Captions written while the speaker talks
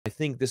I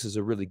think this is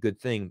a really good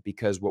thing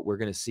because what we're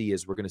going to see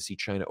is we're going to see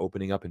China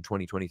opening up in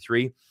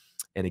 2023.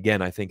 And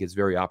again, I think it's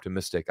very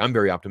optimistic. I'm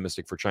very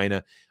optimistic for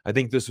China. I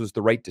think this was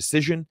the right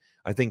decision.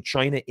 I think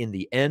China, in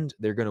the end,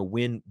 they're going to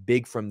win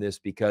big from this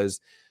because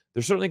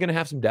they're certainly going to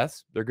have some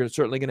deaths.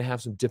 Certainly going to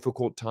have some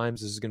difficult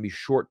times. This is going to be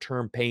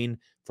short-term pain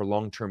for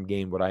long-term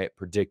gain, what I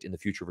predict in the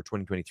future for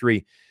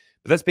 2023.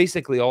 But that's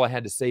basically all I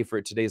had to say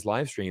for today's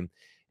live stream.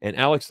 And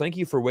Alex, thank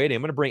you for waiting.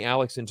 I'm going to bring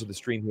Alex into the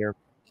stream here.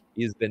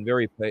 He's been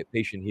very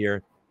patient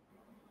here.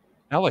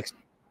 Alex,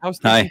 how's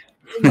things?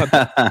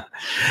 Hi.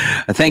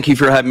 Thank you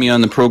for having me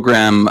on the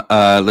program.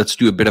 Let's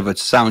do a bit of a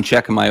sound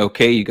check. Am I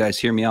okay? You guys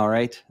hear me all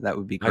right? That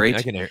would be great.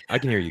 I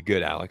can hear you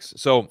good, Alex.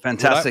 So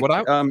fantastic.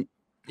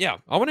 Yeah,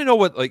 I want to know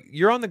what, like,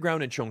 you're on the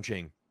ground in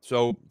Chongqing.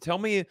 So tell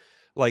me,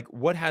 like,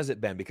 what has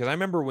it been? Because I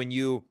remember when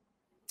you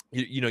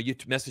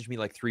messaged me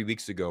like 3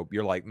 weeks ago.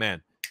 You're like,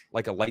 man,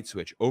 like a light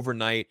switch.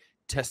 Overnight,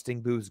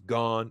 testing booths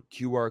gone,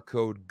 QR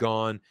code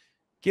gone.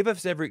 Give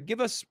us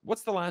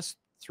what's the last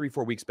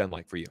 3-4 weeks been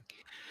like for you?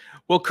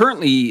 Well,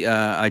 currently,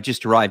 I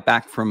just arrived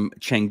back from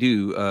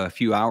Chengdu a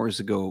few hours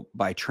ago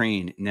by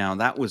train. Now,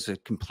 that was a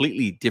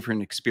completely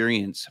different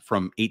experience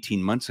from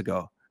 18 months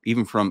ago,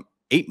 even from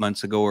 8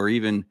 months ago, or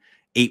even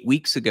 8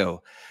 weeks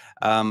ago.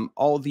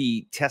 All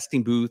the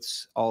testing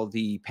booths, all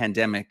the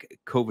pandemic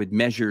COVID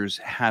measures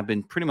have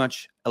been pretty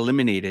much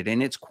eliminated.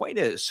 And it's quite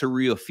a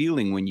surreal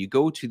feeling when you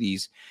go to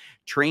these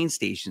train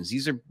stations.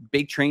 These are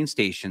big train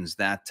stations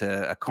that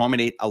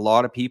accommodate a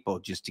lot of people.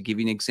 Just to give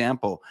you an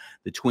example,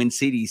 the Twin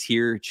Cities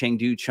here,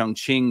 Chengdu,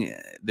 Chongqing,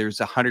 there's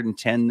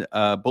 110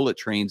 bullet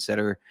trains that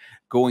are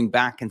going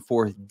back and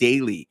forth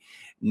daily.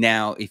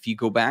 Now, if you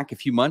go back a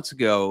few months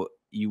ago,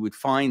 you would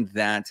find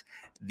that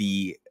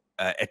the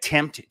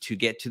attempt to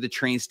get to the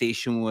train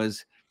station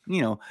was,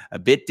 a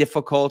bit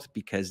difficult,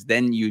 because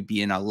then you'd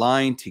be in a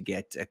line to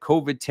get a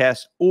COVID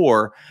test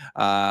or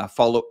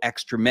follow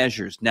extra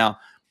measures. Now,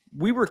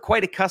 we were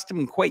quite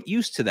accustomed and quite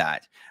used to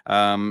that.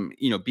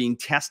 Being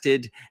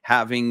tested,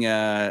 having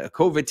a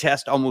COVID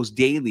test almost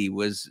daily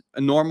was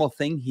a normal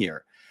thing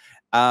here.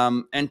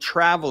 And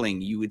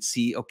traveling, you would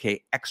see,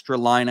 okay, extra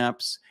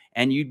lineups,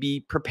 and you'd be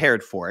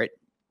prepared for it.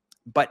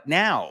 But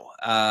now,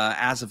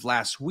 as of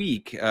last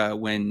week,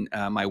 when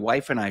my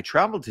wife and I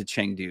traveled to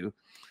Chengdu,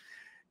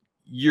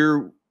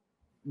 you're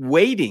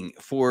waiting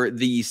for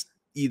these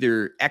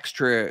either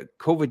extra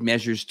COVID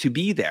measures to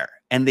be there,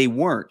 and they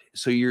weren't.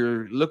 So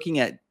you're looking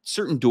at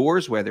certain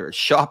doors, whether it's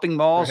shopping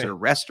malls or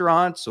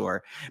restaurants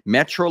or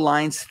metro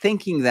lines,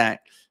 thinking that,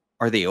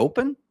 are they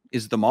open?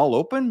 Is the mall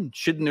open?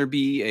 Shouldn't there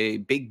be a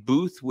big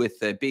booth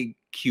with a big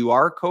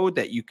QR code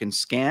that you can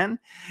scan?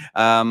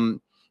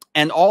 And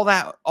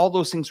all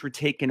those things were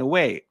taken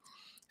away.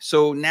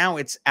 So now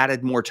it's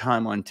added more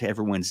time onto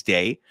everyone's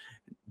day.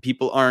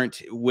 People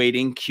aren't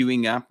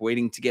queuing up,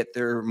 waiting to get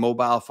their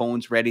mobile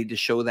phones ready to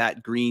show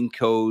that green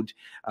code.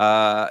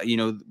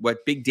 What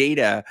big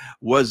data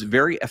was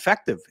very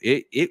effective.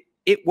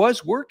 It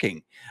was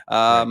working.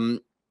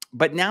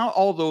 But now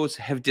all those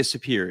have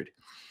disappeared.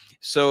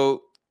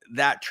 So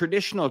that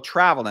traditional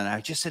travel, and I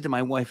just said to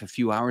my wife a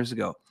few hours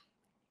ago,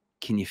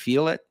 can you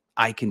feel it?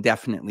 I can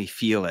definitely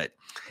feel it.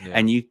 Yeah.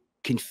 And you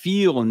can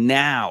feel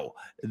now,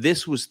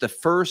 this was the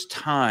first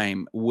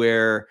time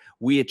where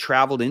we had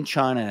traveled in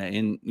China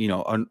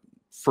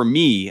for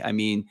me, I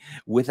mean,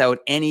 without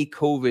any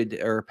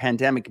COVID or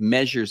pandemic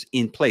measures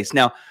in place.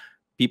 Now,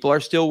 people are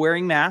still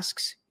wearing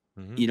masks.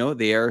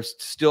 They are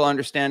still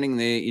understanding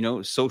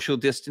the, social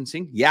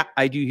distancing. Yeah,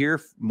 I do hear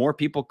more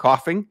people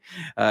coughing.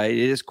 It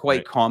is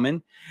quite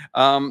common.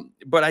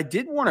 But I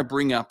did want to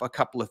bring up a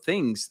couple of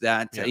things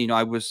that,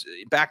 I was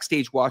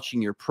backstage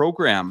watching your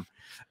program.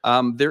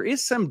 There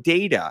is some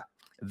data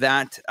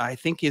that I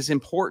think is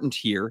important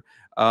here,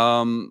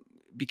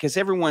 because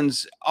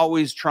everyone's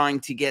always trying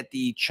to get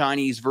the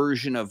Chinese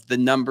version of the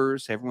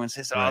numbers. Everyone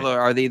says, oh,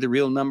 are they the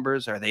real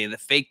numbers? Are they the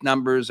fake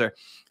numbers? Or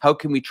how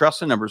can we trust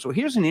the numbers? Well,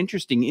 here's an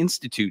interesting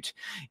institute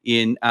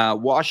in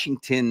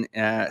Washington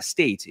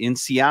State, in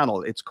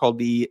Seattle. It's called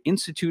the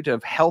Institute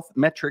of Health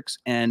Metrics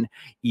and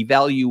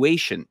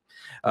Evaluation.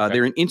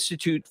 They're an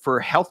institute for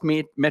health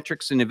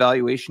metrics and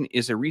evaluation,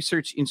 is a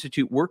research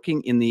institute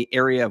working in the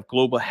area of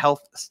global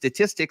health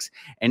statistics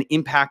and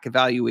impact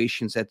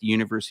evaluations at the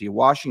University of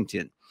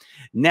Washington.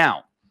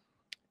 Now,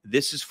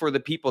 this is for the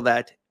people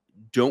that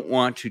don't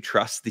want to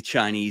trust the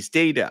Chinese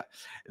data.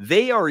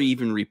 They are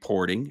even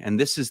reporting, and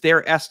this is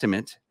their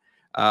estimate,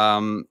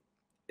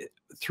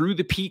 through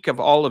the peak of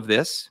all of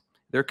this,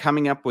 they're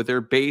coming up with their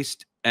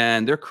based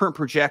and their current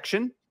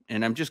projection.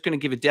 And I'm just going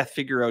to give a death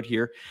figure out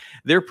here.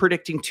 They're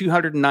predicting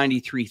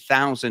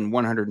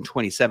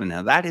 293,127.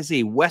 Now, that is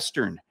a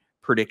Western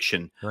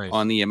prediction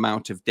on the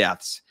amount of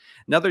deaths.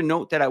 Another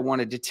note that I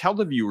wanted to tell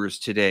the viewers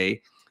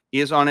today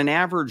is, on an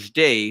average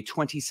day,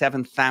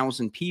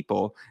 27,000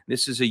 people.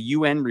 This is a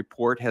UN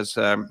report, has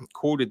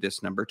quoted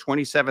this number.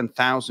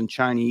 27,000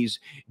 Chinese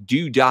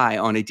do die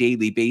on a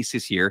daily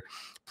basis here.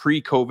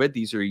 Pre-COVID,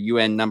 these are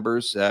UN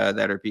numbers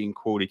that are being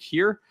quoted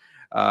here.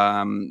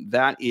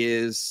 That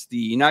is the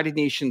United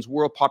Nations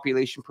World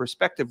Population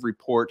Perspective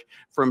Report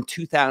from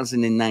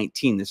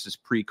 2019. This is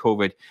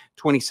pre-COVID.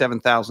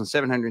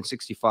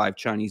 27,765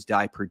 Chinese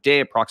die per day,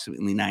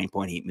 approximately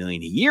 9.8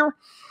 million a year.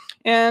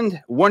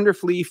 And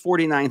wonderfully,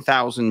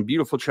 49,000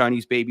 beautiful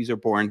Chinese babies are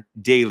born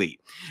daily.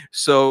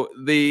 So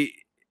the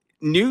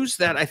news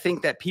that I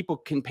think that people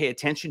can pay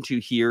attention to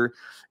here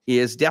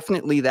is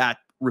definitely that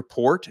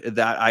report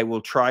that I will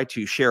try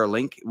to share a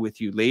link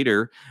with you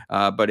later.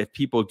 But if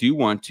people do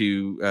want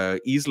to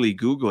easily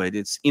Google it,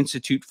 it's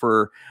Institute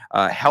for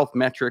Health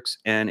Metrics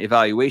and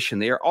Evaluation.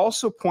 They are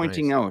also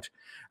pointing out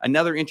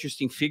another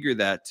interesting figure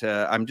that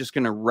I'm just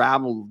going to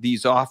rattle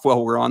these off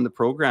while we're on the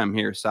program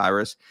here,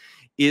 Cyrus,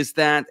 is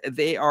that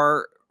they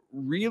are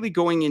really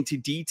going into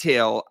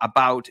detail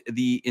about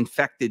the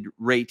infected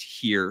rate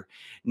here.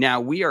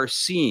 Now, we are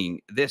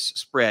seeing this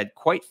spread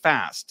quite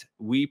fast.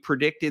 We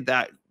predicted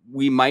that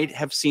we might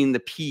have seen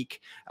the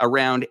peak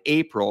around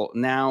April.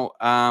 Now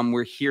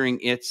we're hearing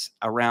it's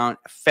around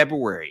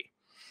February.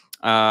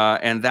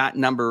 And that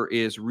number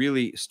is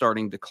really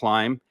starting to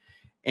climb.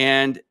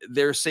 And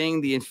they're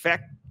saying the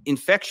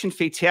infection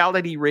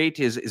fatality rate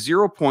is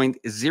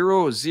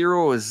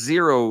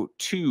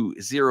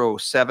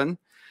 0.000207.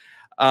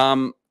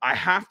 I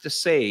have to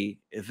say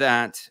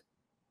that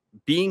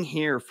being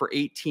here for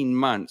 18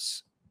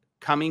 months,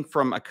 coming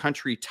from a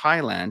country,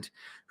 Thailand,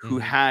 who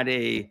had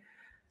a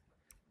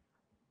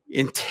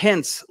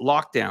intense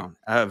lockdown,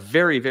 a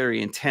very, very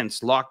intense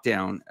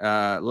lockdown,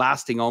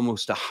 lasting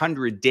almost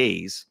 100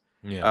 days,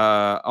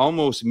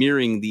 almost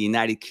mirroring the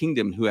United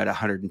Kingdom, who had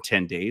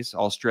 110 days,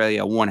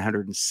 Australia,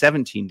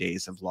 117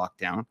 days of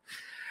lockdown.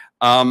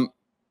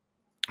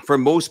 For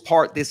most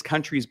part, this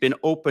country has been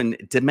open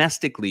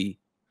domestically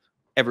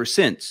ever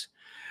since.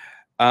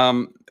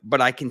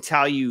 But I can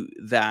tell you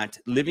that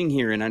living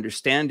here and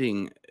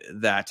understanding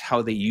that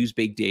how they use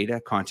big data,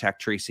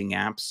 contact tracing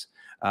apps,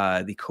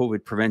 the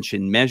COVID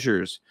prevention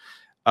measures,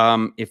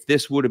 if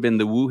this would have been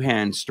the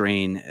Wuhan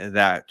strain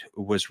that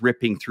was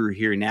ripping through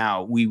here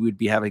now, we would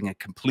be having a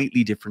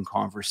completely different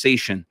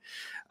conversation.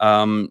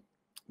 Being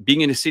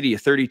in a city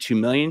of 32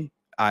 million,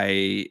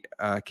 I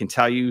can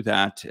tell you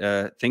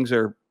that things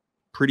are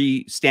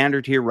pretty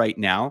standard here right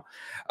now.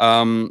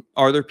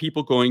 Are there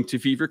people going to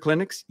fever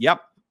clinics?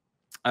 Yep.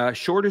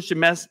 Shortage of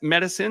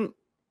medicine.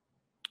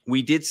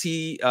 We did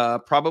see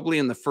probably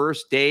in the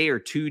first day or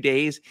 2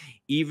 days,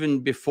 even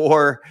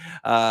before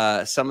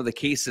some of the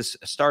cases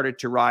started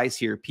to rise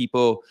here,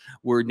 people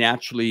were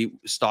naturally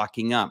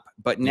stocking up.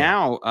 But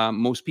now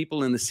most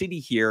people in the city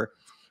here,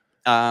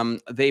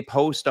 they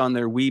post on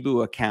their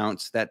Weibo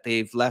accounts that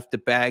they've left a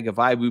bag of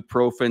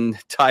ibuprofen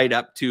tied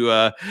up to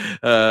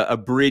a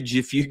bridge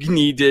if you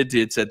need it.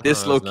 It's at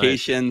this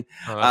location.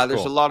 Nice.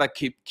 There's cool. a lot of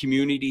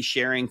community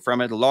sharing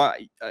from it. A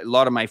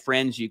lot of my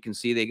friends, you can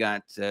see they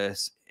got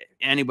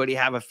anybody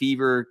have a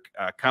fever,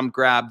 come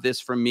grab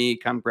this from me,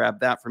 come grab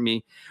that from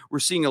me. We're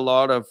seeing a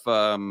lot of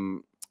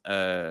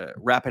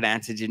rapid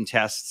antigen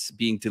tests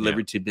being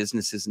delivered to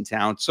businesses in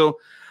town. So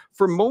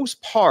for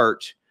most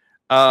part,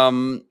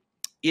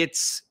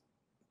 it's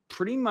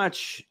pretty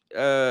much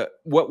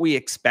what we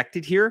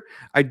expected here.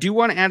 I do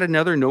want to add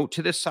another note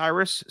to this,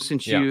 Cyrus,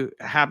 since you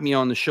have me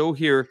on the show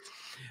here.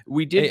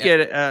 We did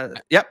get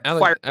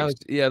Alex,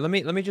 let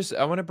me just,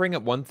 I want to bring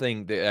up one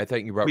thing that I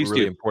think you brought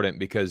really important,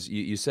 because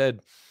you said,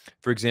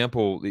 for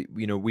example,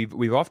 you know,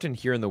 we've often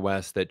hear in the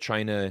West that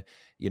China,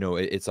 you know,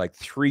 it's like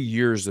 3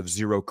 years of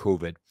zero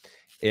COVID.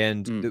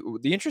 And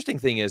the interesting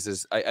thing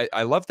is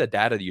I love the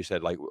data that you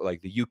said,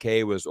 like the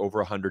UK was over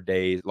 100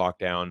 days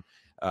lockdown,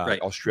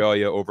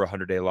 Australia over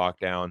 100-day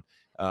lockdown.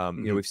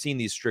 You know, we've seen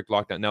these strict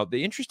lockdown. Now,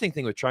 the interesting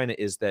thing with China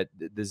is that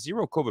the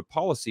zero COVID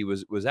policy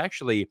was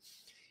actually,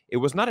 it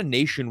was not a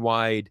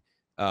nationwide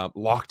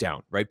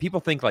lockdown, right? People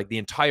think like the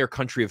entire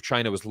country of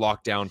China was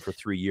locked down for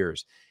 3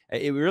 years.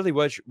 It really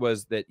was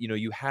that, you know,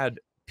 you had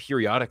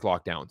periodic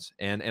lockdowns.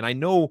 And I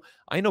know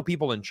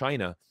people in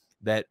China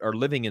that are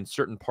living in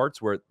certain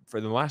parts where for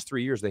the last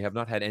 3 years, they have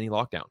not had any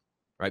lockdown,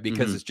 right?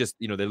 Because it's just,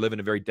 you know, they live in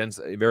a very dense,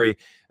 very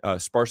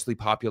sparsely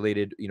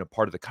populated, you know,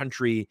 part of the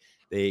country.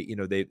 They,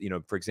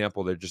 for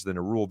example, they're just in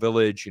a rural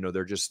village, you know,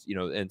 they're just, you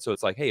know, and so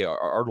it's like, hey,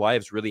 our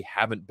lives really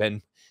haven't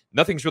been,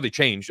 nothing's really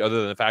changed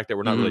other than the fact that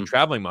we're not really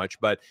traveling much,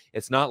 but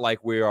it's not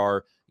like we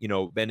are, you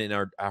know, been in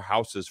our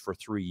houses for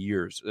 3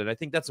 years. And I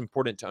think that's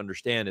important to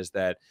understand, is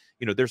that,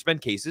 you know, there's been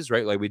cases,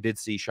 right? Like we did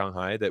see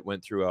Shanghai that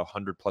went through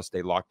 100+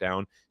 day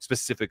lockdown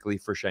specifically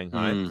for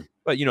Shanghai.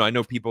 But, you know, I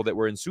know people that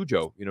were in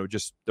Suzhou, you know,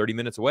 just 30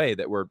 minutes away,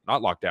 that were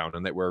not locked down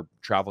and that were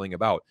traveling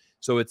about.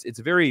 So it's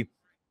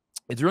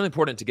really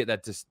important to get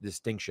that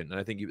distinction. And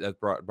I think that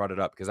brought it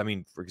up, because I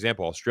mean, for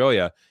example,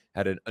 Australia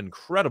had an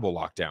incredible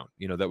lockdown,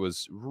 you know, that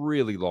was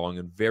really long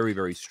and very,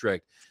 very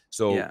strict.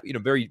 So, you know,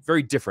 very,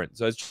 very different.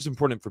 So it's just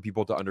important for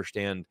people to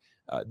understand,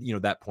 you know,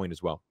 that point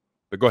as well.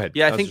 But go ahead.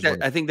 Yeah, I was just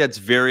wondering. I think that's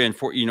very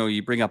unfortunate. You know,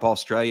 you bring up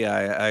Australia.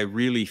 I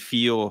really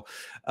feel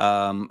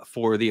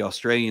for the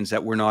Australians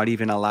that we're not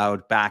even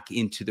allowed back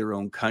into their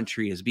own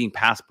country as being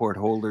passport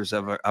holders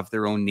of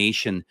their own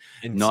nation.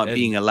 Not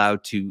being And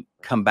allowed to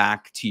come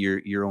back to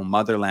your own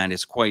motherland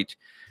is quite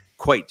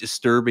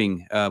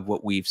disturbing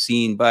what we've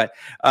seen. But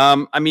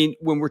I mean,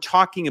 when we're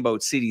talking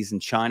about cities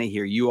in China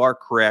here, you are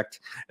correct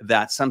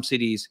that some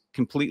cities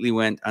completely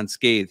went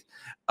unscathed.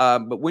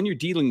 But when you're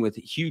dealing with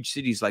huge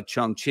cities like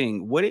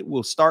Chongqing, what it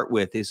will start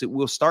with is it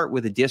will start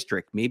with a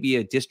district, maybe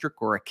a district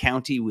or a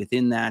county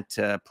within that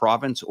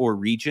province or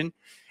region,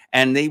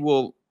 and they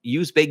will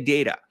use big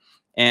data.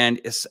 And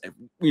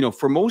you know,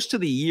 for most of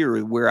the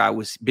year where I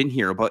was been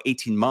here, about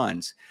 18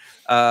 months,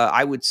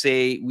 I would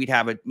say we'd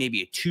have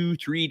maybe a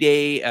 2-3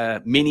 day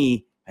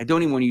mini. I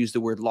don't even want to use the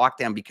word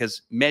lockdown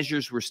because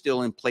measures were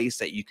still in place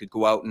that you could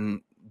go out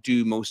and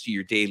do most of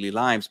your daily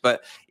lives.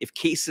 But if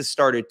cases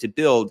started to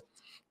build,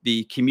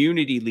 the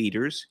community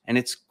leaders, and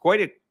it's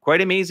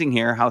quite amazing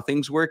here how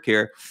things work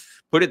here.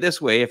 Put it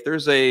this way: if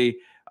there's a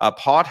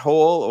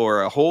pothole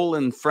or a hole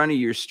in front of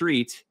your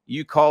street,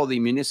 you call the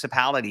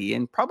municipality,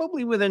 and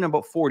probably within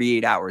about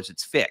 48 hours,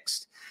 it's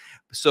fixed.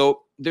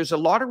 So there's a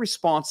lot of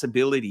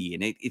responsibility,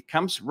 and it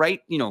comes right,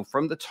 you know,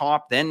 from the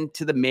top, then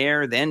to the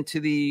mayor, then to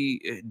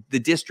the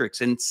districts.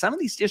 And some of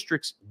these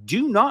districts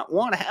do not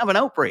want to have an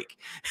outbreak,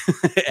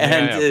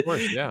 and yeah, of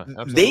course, yeah,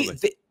 they, absolutely.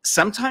 they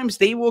sometimes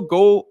they will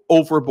go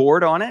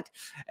overboard on it,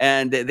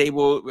 and they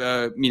will,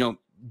 you know,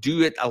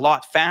 do it a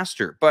lot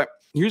faster. But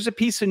here's a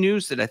piece of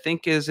news that I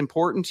think is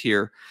important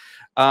here.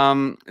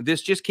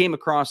 This just came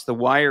across the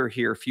wire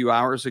here a few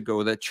hours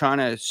ago that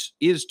China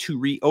is to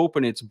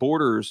reopen its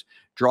borders,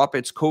 drop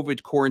its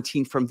COVID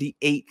quarantine from the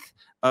 8th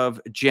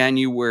of I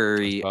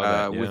January saw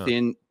that. Yeah.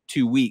 within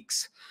 2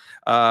 weeks.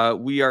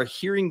 We are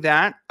hearing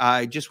that.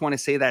 I just want to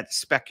say that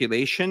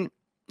speculation.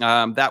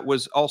 That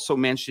was also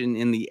mentioned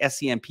in the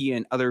SEMP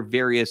and other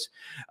various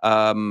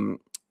other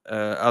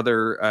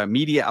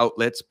media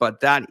outlets, but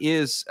that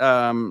is,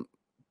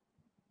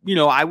 you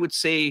know, I would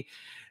say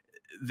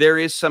there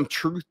is some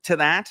truth to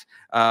that.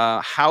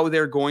 How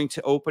they're going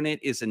to open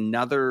it is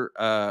another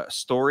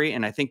story.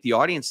 And I think the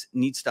audience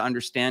needs to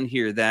understand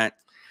here that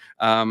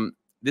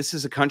this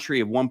is a country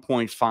of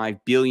 1.5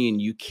 billion.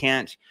 You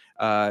can't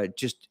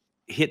just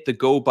hit the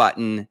go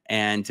button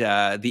and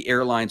the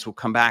airlines will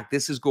come back.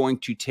 This is going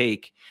to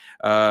take,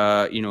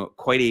 you know,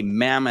 quite a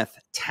mammoth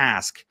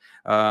task.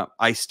 I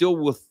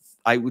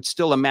would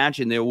still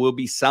imagine there will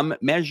be some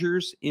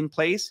measures in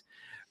place,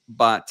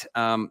 but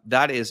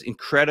that is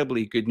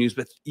incredibly good news.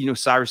 But you know,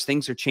 Cyrus,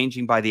 things are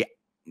changing by the,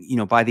 you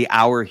know, by the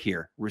hour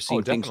here. We're Oh,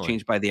 seeing things definitely.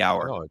 change by the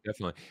hour. Oh,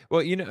 definitely.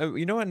 Well,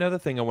 another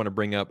thing I want to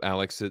bring up,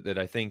 Alex, that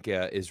I think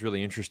is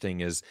really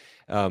interesting is,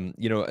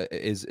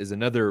 is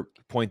another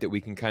point that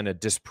we can kind of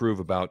disprove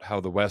about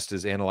how the West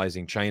is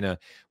analyzing China.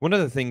 One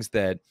of the things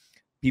that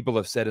people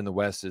have said in the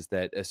West is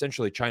that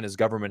essentially China's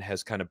government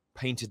has kind of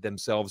painted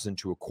themselves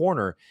into a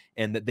corner,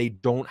 and that they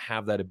don't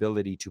have that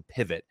ability to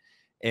pivot.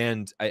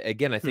 And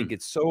again, I Hmm. think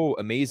it's so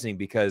amazing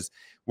because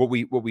what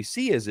we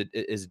see is a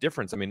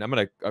difference. I mean, I'm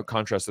going to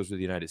contrast this with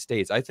the United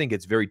States. I think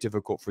it's very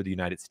difficult for the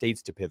United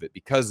States to pivot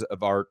because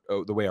of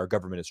the way our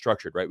government is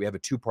structured. Right, we have a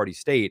two-party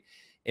state,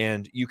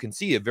 and you can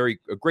see a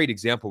great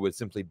example would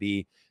simply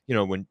be,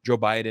 when Joe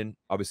Biden,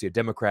 obviously a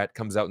Democrat,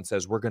 comes out and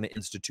says we're going to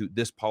institute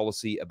this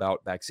policy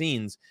about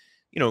vaccines.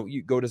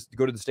 You go to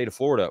the state of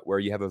Florida, where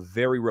you have a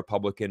very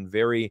Republican,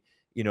 very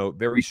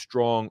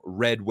strong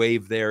red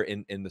wave there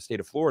in the state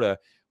of Florida,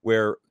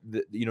 where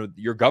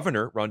your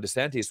governor Ron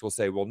DeSantis will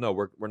say, well, no,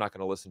 we're not going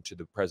to listen to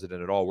the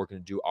president at all. We're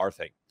going to do our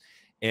thing.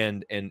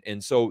 And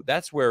so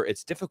that's where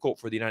it's difficult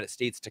for the United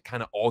States to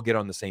kind of all get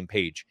on the same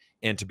page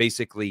and to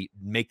basically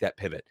make that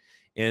pivot.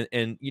 And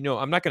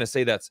I'm not going to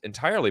say that's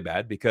entirely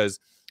bad, because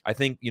I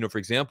think, for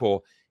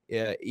example,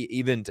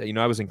 even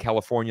I was in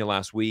California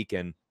last week,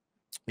 and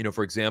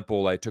for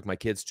example, I took my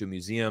kids to a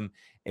museum,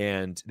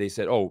 and they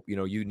said, oh,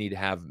 you need to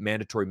have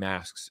mandatory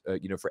masks,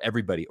 for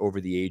everybody over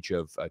the age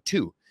of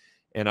 2.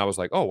 And I was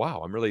like, oh,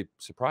 wow, I'm really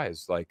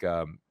surprised. Like,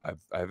 I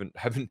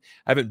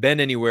haven't been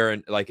anywhere,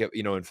 and like,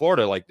 in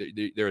Florida, like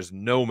there's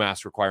no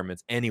mask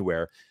requirements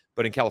anywhere.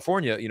 But in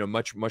California,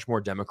 much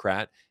more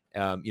Democrat,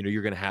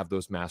 you're going to have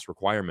those mask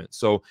requirements.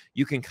 So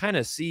you can kind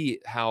of see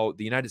how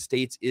the United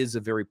States is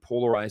a very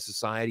polarized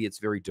society. It's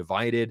very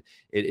divided.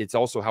 It's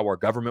also how our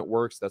government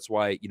works. That's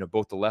why,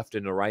 both the left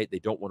and the right, they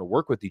don't want to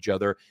work with each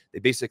other. They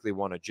basically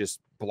want to just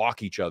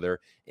block each other.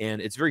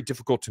 And it's very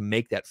difficult to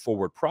make that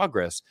forward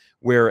progress.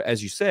 Where,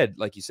 as you said,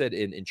 like you said,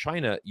 in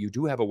China, you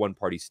do have a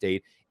one-party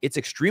state. It's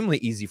extremely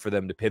easy for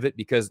them to pivot,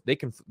 because they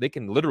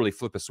can literally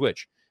flip a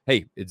switch.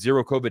 Hey, it's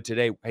zero COVID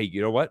today. Hey,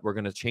 you know what? We're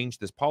going to change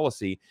this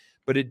policy.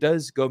 But it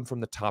does go from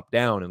the top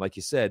down. And like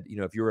you said,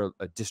 if you're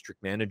a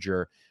district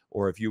manager,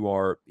 or if you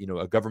are,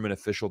 a government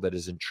official that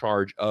is in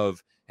charge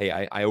of, hey,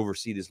 I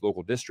oversee this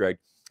local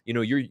district,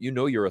 your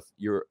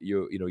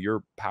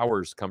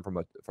powers come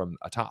from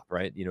a top,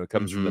 right? It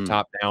comes from the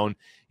top down.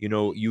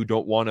 You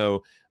don't want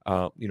to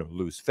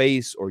lose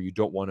face, or you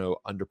don't want to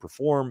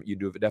underperform. You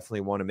do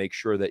definitely want to make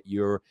sure that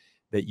you're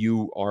that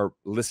you are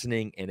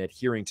listening and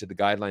adhering to the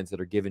guidelines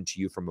that are given to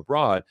you from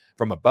abroad,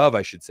 from above,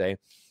 I should say.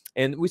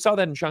 And we saw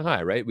that in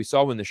Shanghai, right? We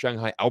saw when the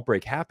Shanghai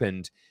outbreak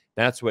happened,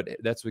 that's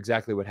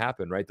exactly what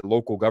happened, right? The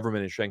local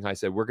government in Shanghai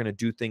said, we're going to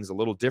do things a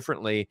little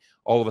differently.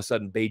 All of a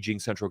sudden,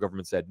 Beijing central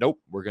government said, nope,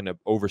 we're going to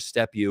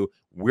overstep you.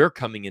 We're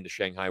coming into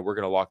Shanghai. We're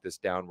going to lock this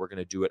down. We're going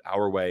to do it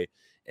our way.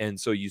 And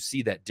so you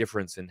see that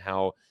difference in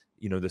how,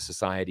 the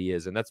society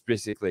is. And that's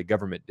basically a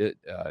government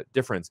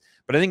difference.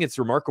 But I think it's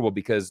remarkable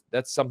because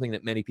that's something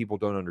that many people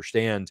don't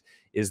understand,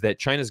 is that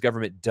China's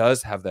government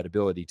does have that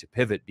ability to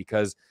pivot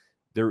because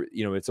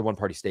it's a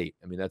one-party state.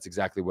 I mean, that's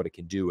exactly what it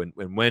can do. And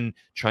when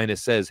China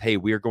says, hey,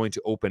 we are going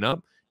to open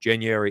up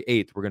January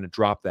 8th, we're going to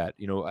drop that.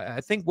 I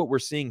think what we're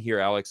seeing here,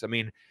 Alex,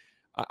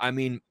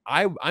 I'm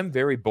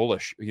very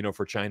bullish,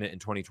 for China in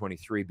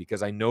 2023,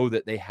 because I know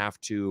that they have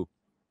to,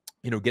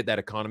 get that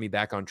economy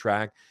back on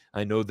track.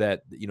 I know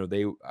that,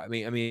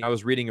 I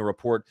was reading a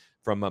report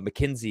from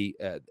McKinsey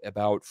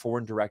about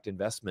foreign direct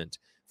investment.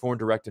 Foreign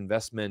direct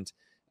investment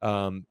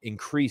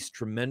increased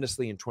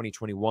tremendously in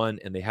 2021,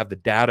 and they have the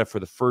data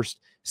for the first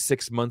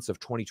 6 months of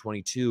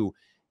 2022,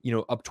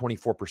 up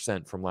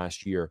 24% from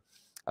last year.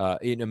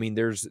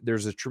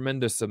 There's a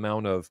tremendous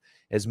amount of,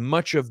 as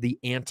much of the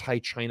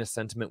anti-China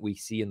sentiment we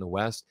see in the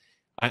West.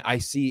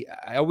 I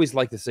always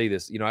like to say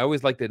this, I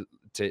always like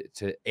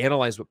to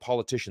analyze what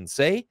politicians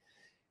say,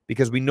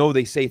 because we know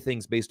they say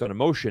things based on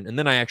emotion. And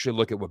then I actually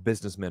look at what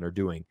businessmen are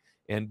doing.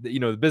 And,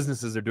 the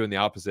businesses are doing the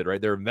opposite, right?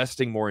 They're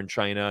investing more in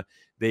China.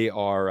 They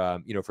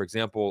are, for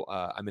example,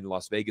 I'm in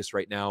Las Vegas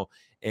right now,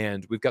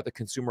 and we've got the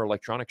Consumer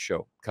Electronics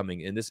Show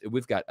coming. And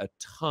we've got a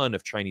ton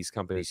of Chinese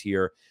companies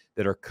here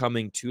that are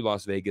coming to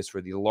Las Vegas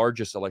for the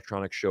largest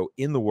electronics show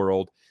in the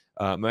world.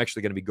 I'm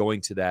actually going to be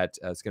going to that.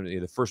 It's going to be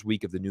the first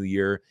week of the new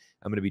year.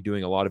 I'm going to be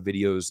doing a lot of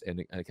videos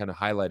and kind of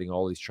highlighting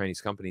all these Chinese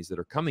companies that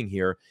are coming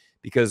here,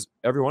 because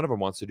every one of them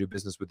wants to do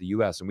business with the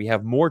U.S. And we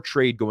have more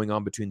trade going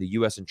on between the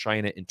U.S. and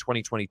China in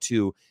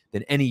 2022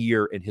 than any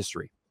year in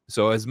history.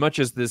 So as much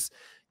as this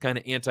kind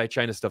of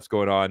anti-China stuff's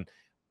going on,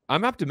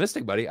 I'm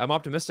optimistic, buddy. I'm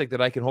optimistic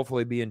that I can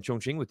hopefully be in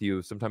Chongqing with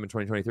you sometime in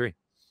 2023.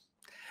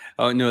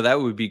 Oh, no, that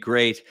would be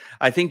great.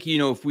 I think,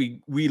 if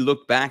we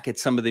look back at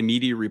some of the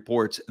media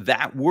reports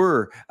that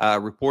were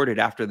reported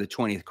after the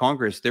 20th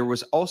Congress, there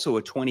was also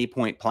a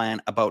 20-point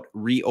plan about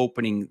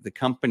reopening the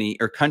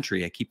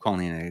country. I keep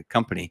calling it a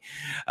company,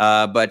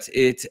 but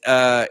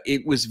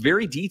it was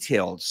very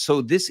detailed.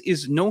 So this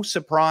is no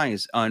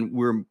surprise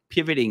we're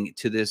pivoting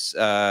to this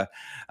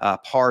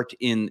part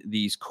in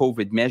these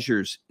COVID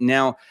measures.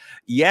 Now,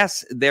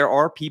 yes, there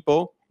are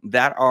people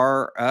that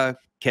are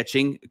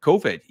catching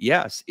COVID.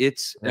 Yes,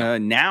 it's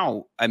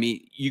now.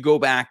 You go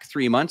back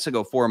 3 months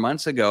ago, 4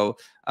 months ago,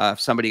 if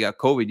somebody got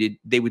COVID,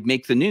 they would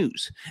make the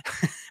news.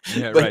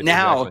 Yeah, but right,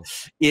 now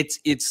exactly.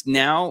 it's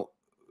now.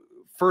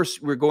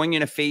 First, we're going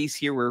in a phase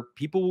here where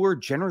people were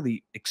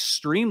generally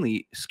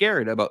extremely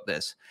scared about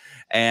this,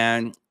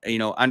 and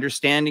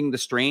understanding the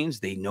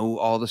strains. They know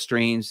all the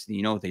strains.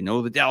 They know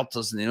the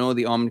deltas, and they know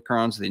the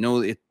omicrons. They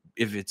know it.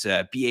 If it's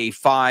a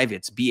BA5,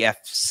 it's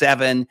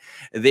BF7.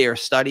 They are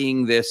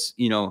studying this,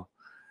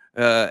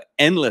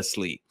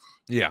 endlessly.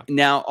 Yeah.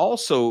 Now,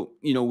 also,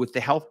 with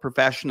the health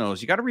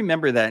professionals, you got to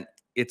remember that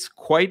it's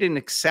quite an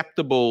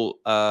acceptable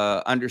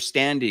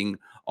understanding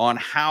on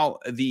how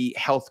the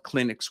health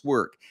clinics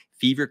work.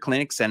 Fever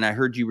clinics, and I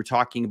heard you were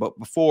talking about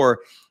before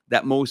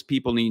that most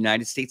people in the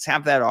United States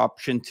have that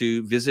option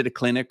to visit a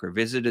clinic or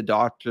visit a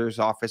doctor's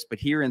office. But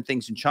here in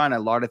China, a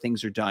lot of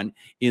things are done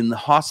in the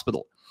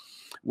hospital.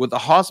 With the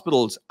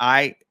hospitals,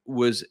 I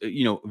was,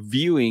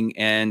 viewing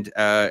and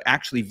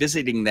actually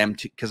visiting them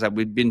because I've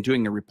been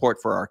doing a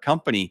report for our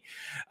company,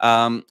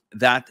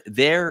 that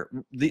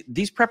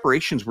these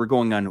preparations were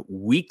going on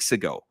weeks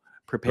ago,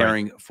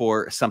 preparing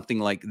for something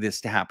like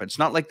this to happen. It's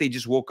not like they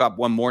just woke up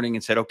one morning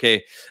and said,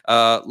 okay,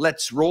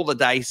 let's roll the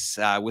dice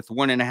with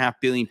 1.5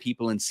 billion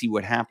people and see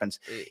what happens.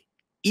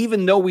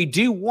 Even though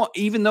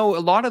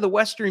a lot of the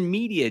Western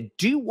media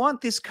do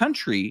want this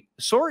country,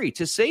 sorry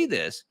to say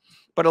this,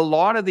 but a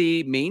lot of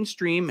the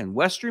mainstream and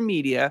Western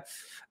media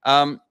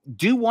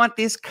do want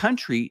this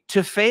country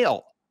to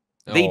fail.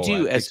 They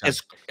do,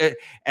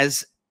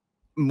 as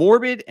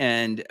morbid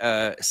and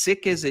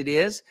sick as it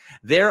is.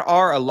 There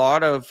are a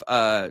lot of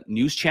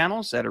news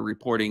channels that are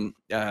reporting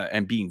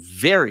and being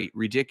very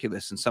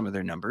ridiculous in some of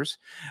their numbers.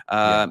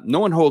 No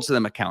one holds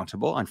them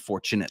accountable,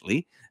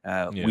 unfortunately.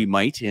 We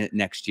might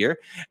next year.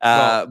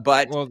 Alex,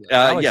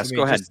 yes,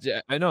 go ahead.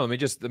 I know. Let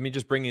me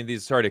just bring in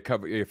these. Sorry to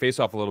cover your face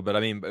off a little bit.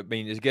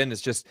 Again,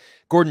 it's just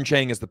Gordon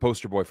Chang is the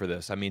poster boy for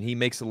this. He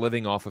makes a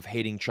living off of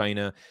hating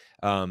China.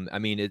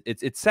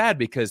 It's sad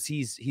because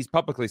he's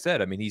publicly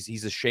said,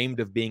 he's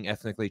ashamed of being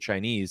ethnically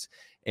Chinese,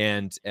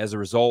 and as a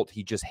result,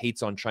 he just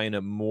hates on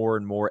China more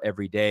and more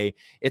every day.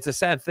 It's a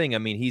sad thing.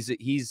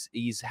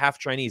 He's half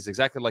Chinese,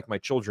 exactly like my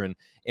children,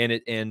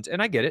 and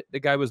I get it. The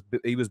guy was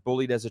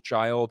bullied as a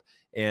child,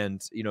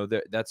 and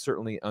that's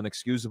certainly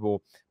unexcusable.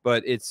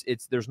 But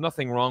there's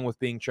nothing wrong with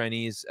being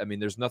Chinese.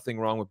 There's nothing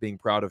wrong with being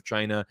proud of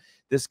China.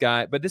 This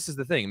guy, but this is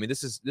the thing.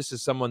 This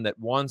is someone that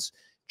wants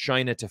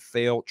China to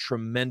fail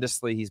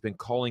tremendously. He's been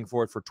calling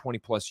for it for 20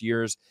 plus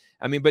years.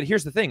 I mean, but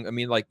here's the thing. I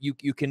mean, like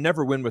you can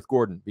never win with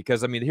Gordon,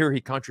 because I mean, here he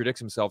contradicts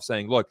himself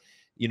saying, look,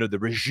 you know, the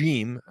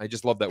regime, I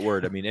just love that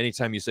word. I mean,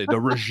 anytime you say the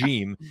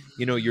regime,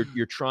 you know,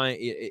 you're trying,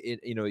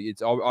 you know,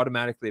 it's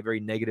automatically a very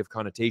negative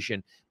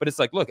connotation. But it's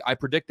like, look, I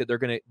predict that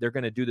they're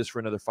gonna do this for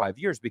another 5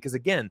 years, because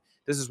again,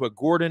 this is what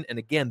Gordon, and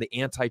again, the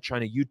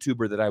anti-China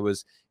YouTuber that I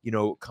was, you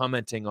know,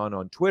 commenting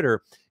on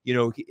Twitter, you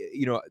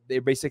know, they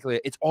basically,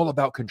 it's all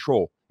about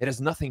control. It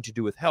has nothing to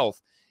do with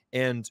health.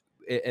 And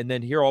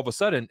then here, all of a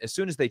sudden, as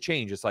soon as they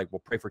change, it's like,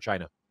 well, pray for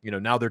China. You know,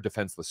 now they're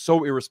defenseless.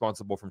 So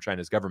irresponsible from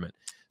China's government.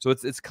 So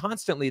it's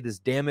constantly this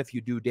damn if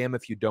you do, damn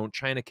if you don't.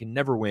 China can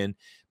never win.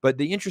 But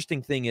the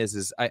interesting thing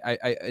is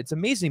it's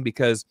amazing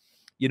because,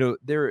 you know,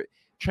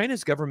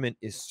 China's government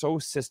is so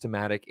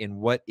systematic in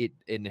what it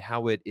and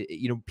how it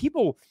you know,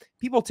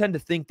 people tend to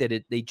think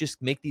that they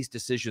just make these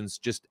decisions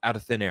just out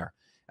of thin air.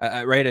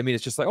 Right? I mean,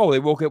 it's just like, oh, they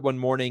woke up one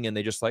morning and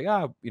they just like,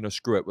 you know,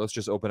 screw it. Let's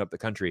just open up the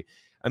country.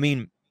 I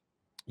mean,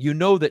 you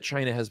know that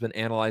China has been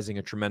analyzing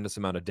a tremendous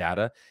amount of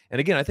data. And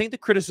again, I think the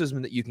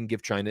criticism that you can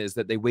give China is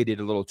that they waited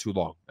a little too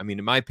long. I mean,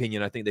 in my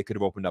opinion, I think they could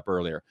have opened up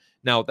earlier.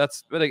 Now, but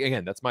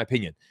again, that's my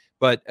opinion.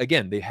 But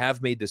again, they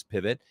have made this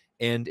pivot.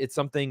 And it's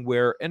something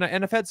where, and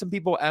I've had some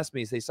people ask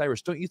me, say,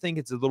 Cyrus, don't you think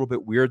it's a little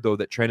bit weird, though,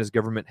 that China's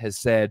government has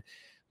said,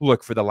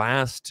 look, for the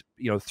last,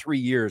 you know, 3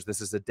 years, this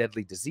is a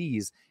deadly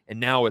disease. And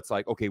now it's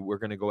like, okay, we're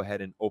going to go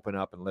ahead and open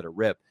up and let it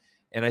rip.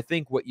 And I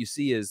think what you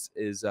see is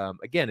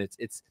again,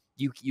 it's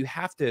you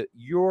have to,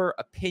 your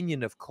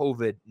opinion of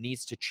COVID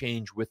needs to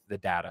change with the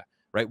data,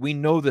 right? We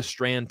know the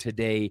strand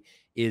today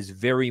is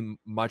very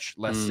much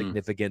less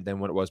significant than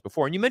what it was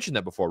before. And you mentioned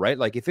that before, right?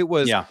 Like if it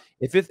was,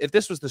 if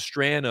this was the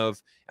strand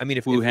of, I mean,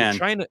 if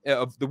China,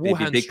 of the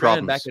Wuhan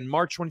strand back in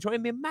March 2020,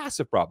 it'd be a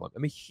massive problem. I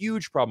mean,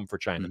 huge problem for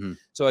China.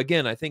 So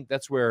again, I think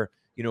that's where,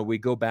 you know, we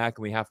go back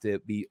and we have to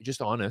be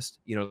just honest,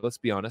 you know, let's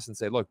be honest and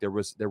say, look, there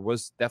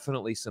was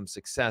definitely some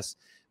success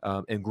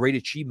and great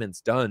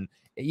achievements done,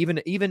 even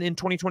in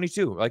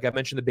 2022. Like I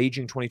mentioned, the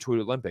Beijing 2022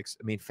 Olympics.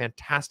 I mean,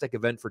 fantastic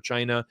event for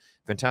China,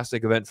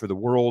 fantastic event for the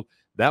world.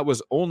 That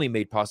was only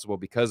made possible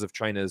because of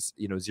China's,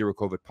 you know, zero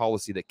COVID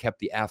policy that kept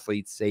the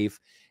athletes safe.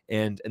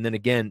 And then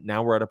again,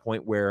 now we're at a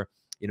point where,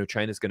 you know,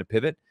 China's going to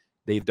pivot.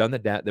 They've done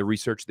the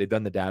research. They've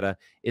done the data.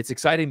 It's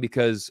exciting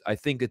because I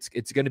think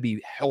it's going to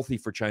be healthy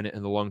for China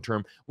in the long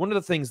term. One of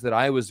the things that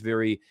I was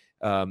very,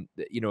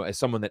 you know, as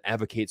someone that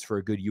advocates for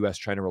a good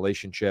U.S.-China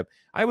relationship,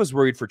 I was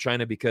worried for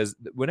China because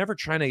whenever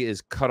China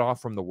is cut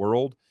off from the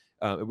world,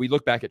 we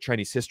look back at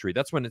Chinese history,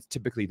 that's when it's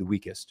typically the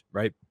weakest,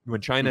 right?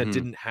 When China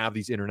didn't have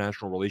these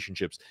international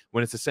relationships,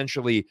 when it's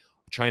essentially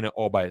China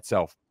all by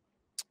itself.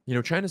 You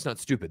know, China's not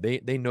stupid.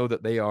 They know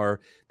that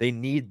they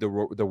need the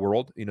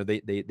world. You know,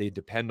 they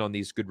depend on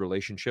these good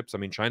relationships. I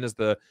mean, China's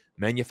the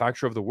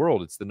manufacturer of the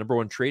world. It's the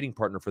 #1 trading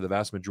partner for the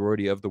vast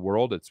majority of the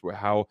world. It's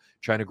how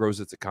China grows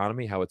its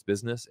economy, how its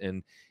business,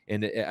 and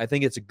I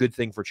think it's a good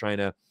thing for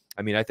China.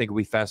 I mean, I think if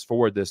we fast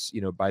forward this,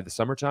 you know, by the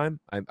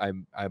summertime,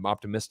 I'm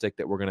optimistic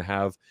that we're going to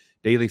have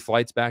daily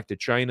flights back to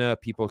China.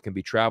 People can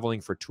be traveling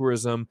for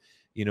tourism.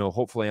 You know,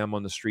 hopefully, I'm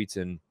on the streets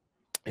in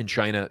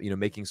China, you know,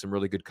 making some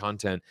really good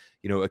content,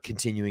 you know,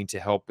 continuing to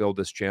help build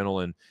this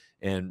channel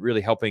and really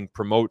helping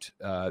promote,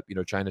 you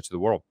know, China to the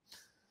world.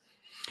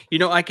 You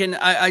know,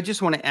 I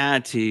just want to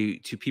add to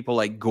people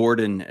like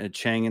Gordon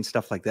Chang and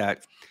stuff like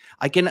that.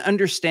 I can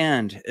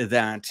understand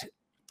that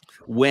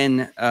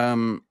when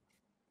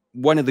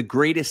one of the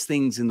greatest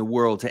things in the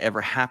world to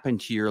ever happen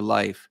to your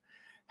life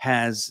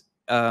has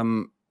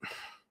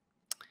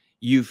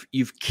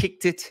you've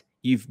kicked it,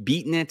 you've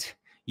beaten it,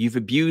 you've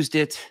abused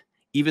it,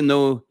 even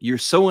though you're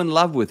so in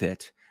love with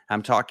it.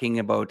 I'm talking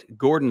about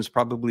Gordon's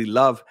probably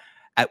love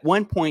at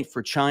one point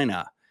for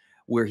China,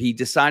 where he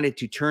decided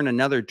to turn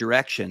another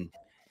direction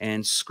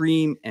and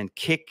scream and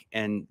kick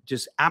and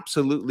just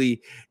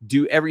absolutely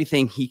do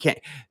everything he can.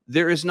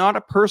 There is not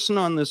a person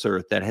on this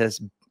earth that has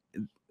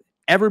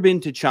ever been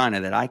to China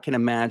that I can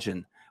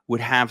imagine would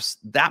have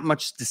that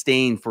much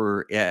disdain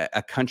for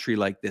a country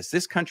like this.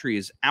 This country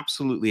is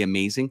absolutely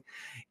amazing.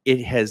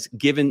 It has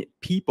given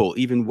people,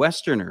 even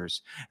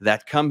Westerners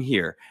that come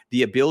here,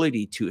 the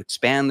ability to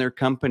expand their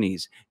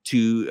companies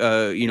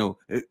to, you know,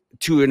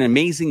 to an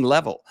amazing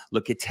level.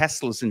 Look at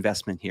Tesla's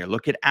investment here.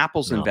 Look at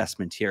Apple's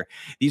investment here.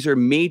 These are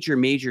major,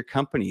 major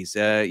companies.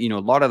 You know, a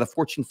lot of the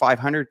Fortune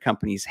 500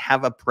 companies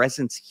have a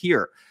presence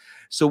here.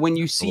 So when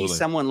you see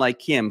someone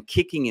like him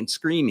kicking and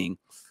screaming,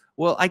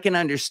 well, I can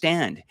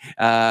understand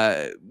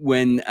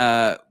when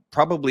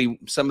probably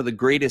some of the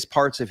greatest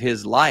parts of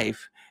his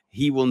life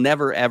he will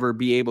never, ever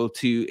be able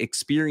to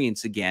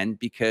experience again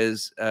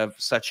because of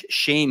such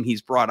shame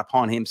he's brought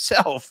upon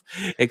himself,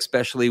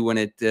 especially when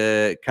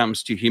it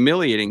comes to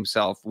humiliating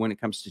himself when it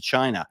comes to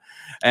China.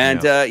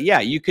 And yeah,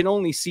 you can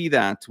only see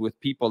that with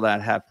people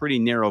that have pretty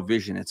narrow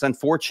vision. It's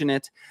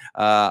unfortunate.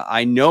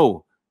 I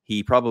know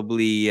he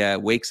probably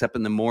wakes up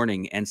in the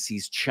morning and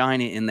sees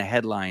China in the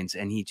headlines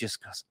and he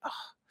just goes, oh,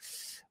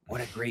 what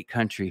a great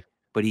country.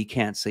 but he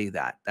can't say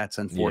that. That's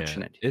Yeah,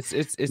 unfortunate. it's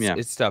Yeah,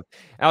 it's tough.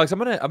 Alex, I'm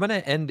gonna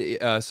end.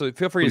 So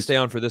feel free to please. stay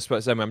on for this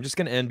segment. I'm just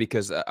gonna end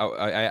because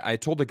I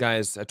told the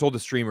guys, I told the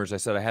streamers, I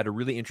said I had a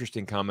really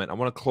interesting comment. I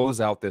want to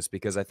close out this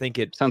because I think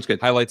it Sounds good.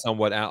 highlights on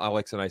what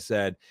Alex and I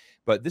said.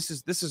 But this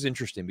is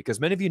interesting because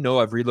many of you know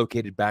I've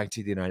relocated back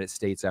to the United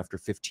States after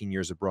 15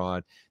 years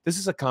abroad. This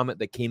is a comment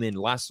that came in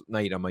last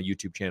night on my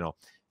YouTube channel.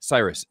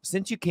 Cyrus,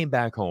 since you came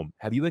back home,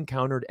 have you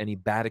encountered any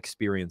bad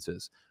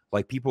experiences,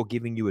 like people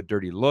giving you a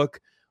dirty look,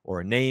 or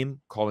a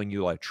name, calling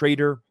you a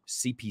traitor,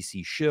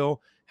 CPC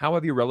shill? How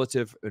have your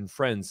relative and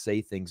friends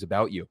say things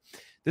about you?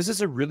 This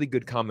is a really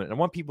good comment. And I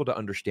want people to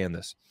understand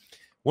this.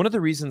 One of the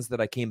reasons that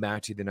I came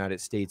back to the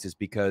United States is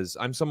because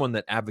I'm someone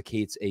that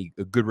advocates a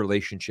good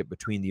relationship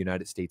between the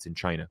United States and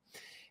China.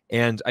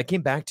 And I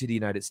came back to the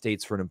United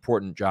States for an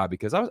important job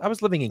because I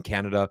was living in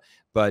Canada.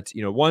 But,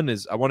 one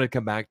is I wanted to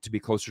come back to be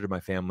closer to my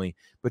family.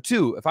 But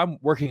two, if I'm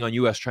working on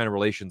US-China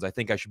relations, I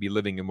think I should be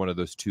living in one of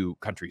those two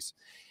countries.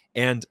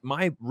 And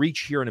my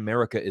reach here in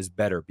America is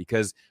better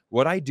because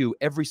what I do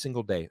every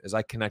single day is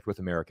I connect with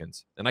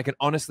Americans. And I can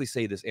honestly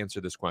say this,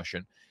 answer this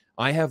question.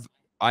 I have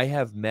I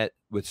have met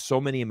with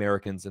so many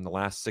Americans in the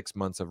last 6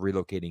 months of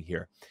relocating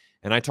here.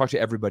 And I talk to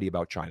everybody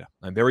about China.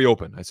 I'm very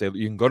open. I say,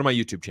 you can go to my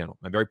YouTube channel.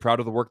 I'm very proud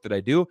of the work that I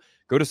do.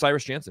 Go to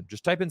Cyrus Jansen.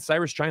 Just type in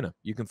Cyrus China.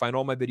 You can find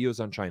all my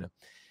videos on China.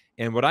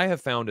 And what I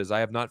have found is I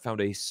have not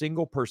found a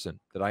single person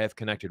that I have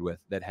connected with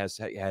that has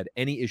had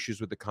any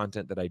issues with the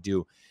content that I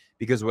do.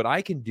 Because what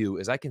I can do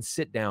is I can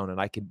sit down and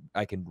I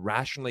can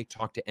rationally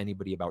talk to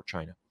anybody about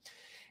China.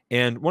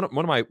 And one of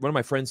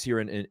my friends here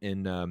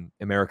in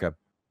America,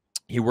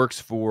 he works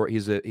for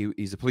he's a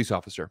police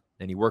officer,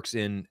 and he works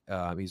in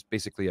he's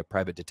basically a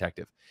private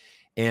detective.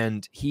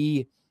 And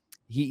he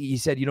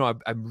said,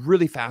 I'm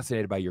really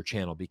fascinated by your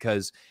channel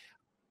because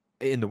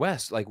in the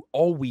West, like,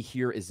 all we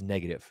hear is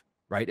negative,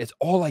 right? It's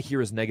all I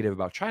hear is negative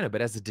about China.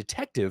 But as a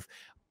detective,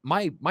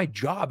 my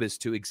job is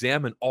to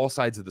examine all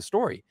sides of the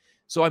story.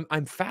 So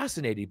I'm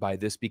fascinated by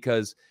this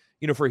because,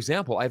 for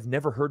example, I've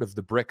never heard of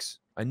the BRICS.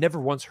 I never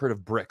once heard of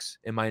BRICS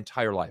in my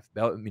entire life.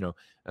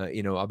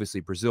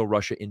 Obviously Brazil,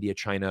 Russia, India,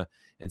 China,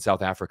 and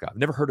South Africa. I've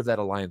never heard of that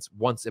alliance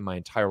once in my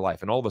entire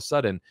life. And all of a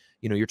sudden,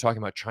 you're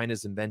talking about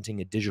China's inventing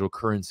a digital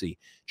currency.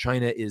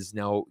 China is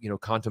now,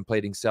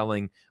 contemplating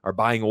selling or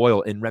buying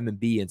oil in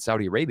renminbi in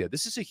Saudi Arabia.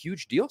 This is a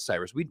huge deal,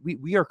 Cyrus.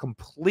 We are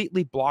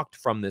completely blocked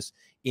from this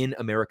in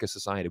America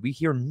society. We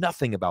hear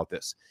nothing about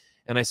this.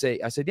 And I said,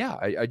 yeah,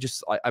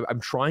 I'm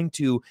trying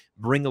to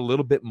bring a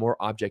little bit more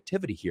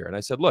objectivity here. And I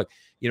said, look,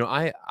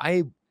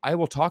 I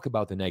will talk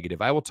about the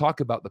negative. I will talk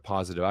about the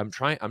positive.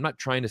 I'm not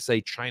trying to say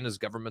China's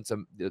government's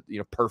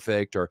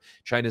perfect, or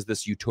China's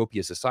this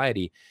utopia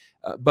society.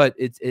 But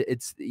it's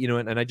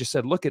and I just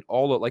said, look at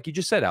all like you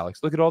just said, Alex,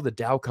 look at all the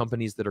Dow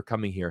companies that are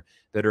coming here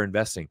that are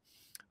investing.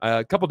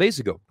 A couple days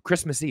ago,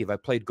 Christmas Eve, I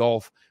played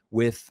golf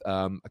with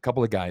a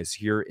couple of guys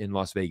here in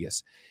Las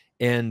Vegas.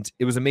 And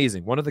it was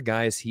amazing. One of the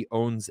guys, he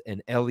owns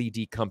an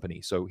LED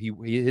company. So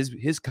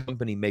his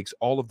company makes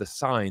all of the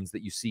signs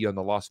that you see on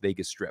the Las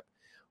Vegas Strip.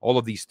 All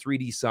of these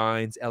 3D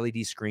signs,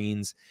 LED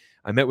screens.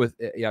 I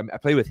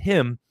played with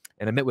him,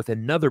 and I met with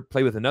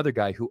another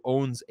guy who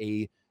owns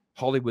a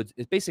Hollywood.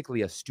 It's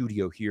basically a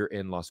studio here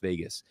in Las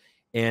Vegas.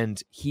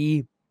 And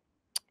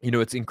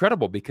it's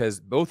incredible because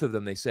both of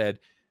them, they said,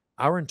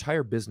 our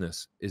entire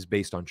business is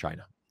based on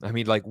China. I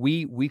mean, like,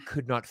 we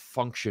could not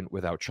function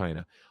without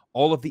China.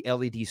 All of the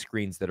LED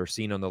screens that are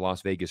seen on the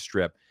Las Vegas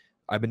Strip,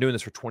 I've been doing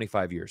this for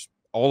 25 years.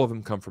 All of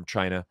them come from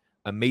China.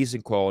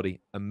 Amazing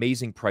quality,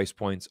 amazing price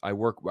points.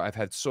 I've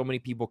had so many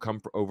people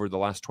over the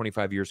last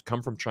 25 years,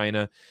 come from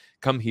China,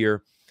 come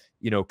here,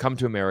 come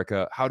to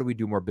America. How do we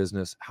do more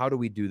business? How do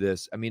we do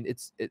this? I mean,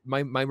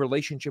 my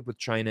relationship with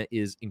China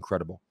is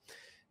incredible.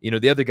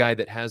 The other guy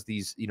that has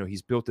these,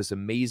 he's built this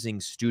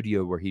amazing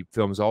studio where he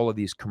films all of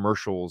these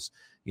commercials,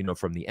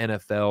 from the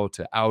NFL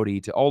to Audi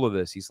to all of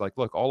this. He's like,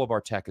 look, all of our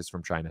tech is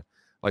from China.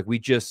 Like, we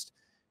just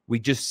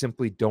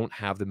simply don't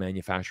have the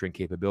manufacturing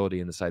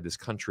capability inside this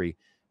country.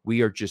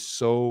 We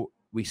so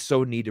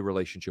need a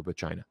relationship with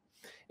China.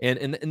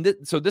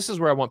 So this is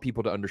where I want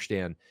people to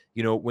understand,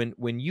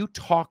 when you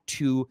talk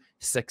to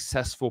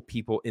successful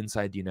people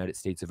inside the United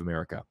States of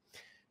America,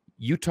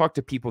 you talk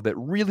to people that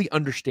really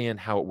understand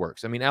how it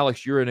works. I mean,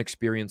 Alex, you're an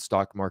experienced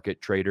stock market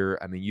trader.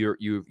 I mean,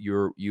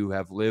 you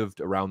have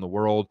lived around the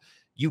world.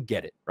 You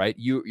get it, right?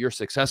 You're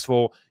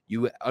successful.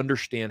 You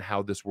understand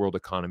how this world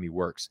economy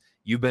works.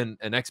 You've been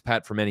an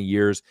expat for many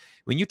years.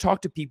 When you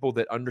talk to people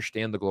that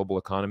understand the global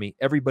economy,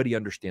 everybody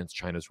understands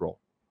China's role,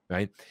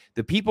 right?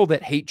 The people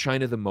that hate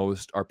China the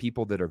most are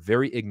people that are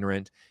very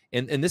ignorant.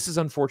 And this is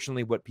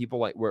unfortunately what people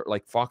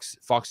like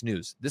Fox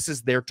News. This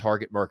is their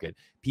target market.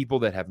 People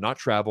that have not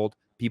traveled,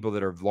 people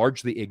that are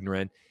largely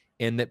ignorant,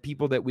 and that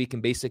people that we can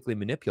basically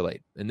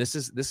manipulate. And this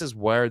is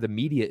where the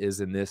media is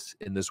in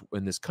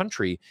this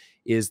country,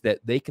 is that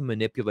they can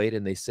manipulate.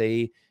 And they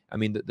say, I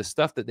mean, the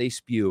stuff that they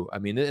spew, I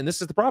mean, and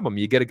this is the problem.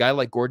 You get a guy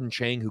like Gordon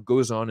Chang who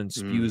goes on and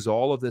spews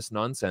all of this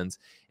nonsense.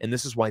 And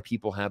this is why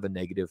people have a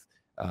negative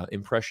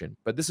impression.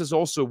 But this is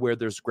also where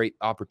there's great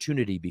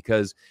opportunity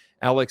because,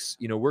 Alex,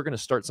 we're going to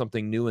start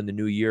something new in the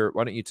new year.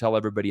 Why don't you tell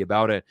everybody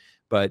about it?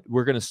 But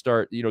we're going to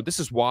start, this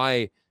is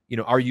why,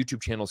 our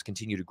YouTube channels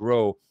continue to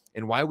grow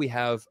and why we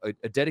have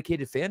a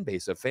dedicated fan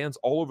base of fans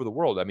all over the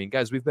world. I mean,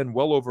 guys, we've been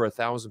well over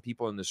 1,000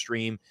 people in the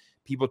stream,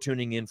 people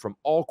tuning in from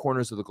all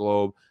corners of the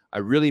globe. I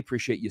really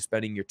appreciate you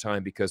spending your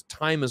time because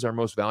time is our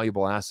most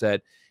valuable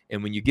asset.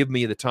 And when you give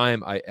me the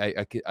time,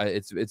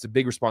 it's a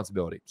big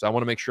responsibility. So I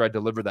want to make sure I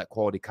deliver that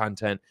quality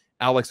content.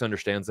 Alex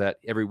understands that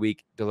every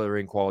week,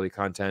 delivering quality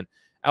content.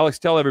 Alex,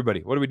 tell everybody,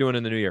 what are we doing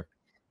in the new year?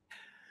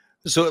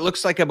 So it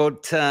looks like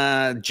about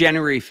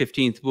January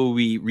 15th, we'll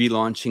be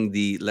relaunching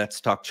the Let's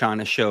Talk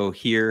China show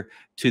here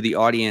to the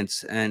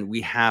audience. And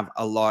we have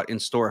a lot in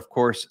store. Of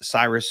course,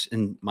 Cyrus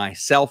and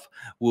myself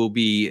will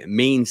be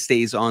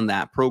mainstays on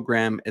that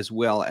program, as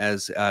well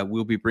as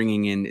we'll be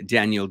bringing in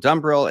Daniel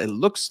Dumbrell, it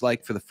looks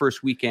like, for the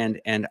first weekend,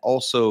 and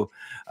also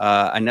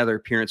another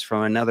appearance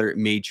from another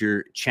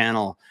major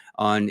channel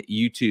on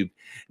YouTube.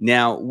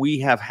 Now, we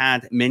have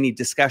had many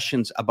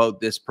discussions about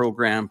this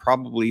program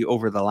probably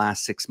over the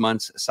last 6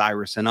 months,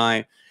 Cyrus and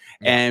I,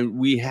 and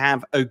we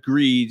have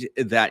agreed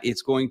that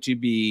it's going to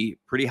be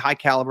pretty high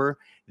caliber.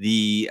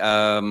 The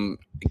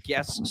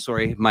guests,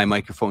 sorry, my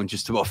microphone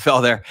just about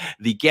fell there.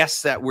 The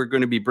guests that we're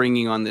going to be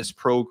bringing on this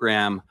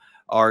program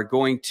are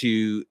going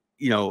to,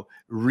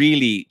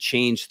 really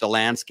change the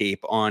landscape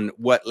on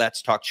what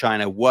Let's Talk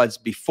China was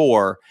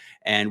before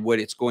and what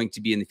it's going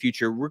to be in the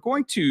future. We're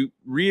going to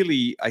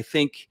really, I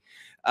think,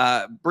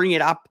 bring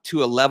it up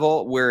to a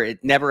level where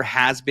it never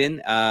has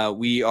been.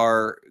 We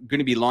are going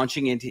to be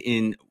launching it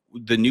in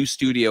the new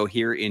studio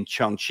here in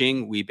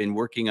Chongqing. We've been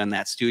working on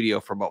that studio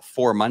for about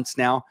 4 months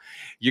now.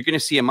 You're going to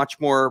see a much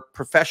more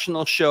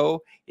professional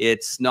show.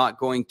 It's not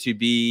going to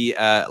be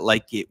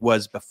like it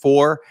was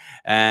before.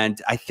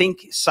 And I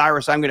think,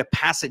 Cyrus, I'm going to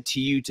pass it to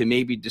you to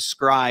maybe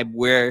describe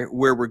where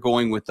we're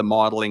going with the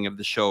modeling of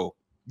the show.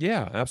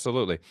 Yeah,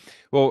 absolutely.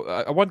 Well,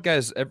 I want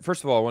guys.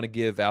 First of all, I want to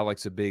give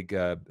Alex a big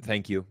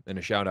thank you and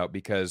a shout out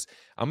because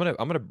I'm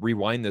gonna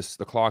rewind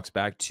the clocks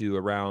back to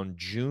around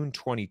June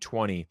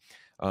 2020.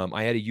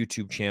 I had a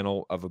YouTube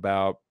channel of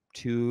about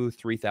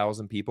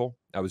 3,000 people.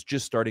 I was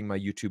just starting my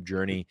YouTube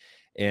journey,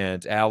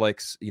 and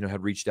Alex,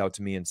 had reached out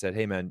to me and said,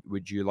 "Hey, man,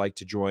 would you like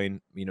to join,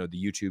 the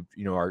YouTube,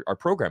 our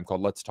program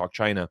called Let's Talk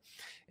China?"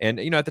 And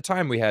at the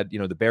time we had,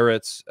 the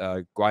Barretts,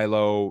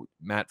 Guilo,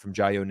 Matt from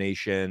Jayo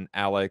Nation,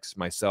 Alex,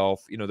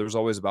 myself. There was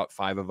always about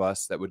 5 of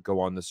us that would go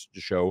on this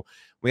show.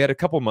 We had a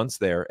couple months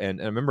there, and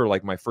I remember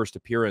like my first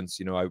appearance.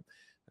 I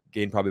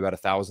gained probably about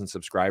 1,000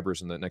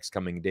 subscribers in the next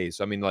coming days.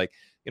 So I mean, like,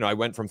 I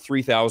went from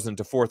 3,000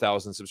 to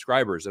 4,000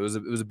 subscribers. It was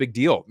a big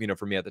deal,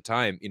 for me at the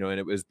time, and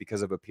it was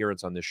because of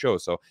appearance on this show.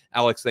 So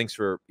Alex, thanks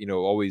for,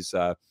 always,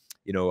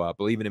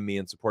 believing in me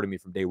and supporting me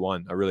from day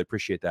one. I really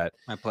appreciate that.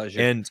 My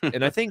pleasure. And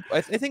I think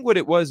what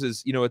it was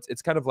is,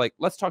 it's kind of like,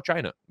 let's talk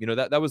China.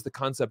 That was the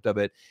concept of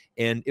it.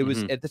 And it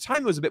was at the time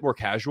it was a bit more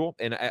casual.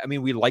 And I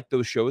mean, we liked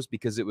those shows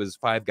because it was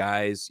 5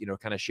 guys,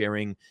 kind of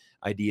sharing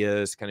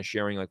ideas, kind of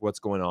sharing like what's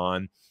going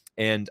on.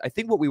 And I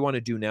think what we want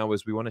to do now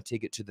is we want to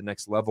take it to the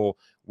next level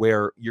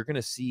where you're going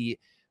to see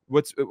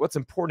what's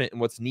important and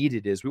what's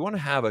needed is we want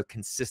to have a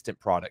consistent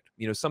product,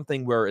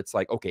 something where it's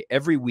like, okay,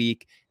 every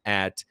week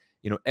at,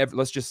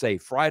 let's just say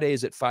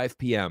Fridays at 5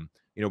 p.m.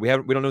 We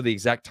don't know the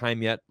exact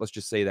time yet. Let's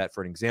just say that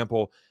for an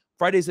example,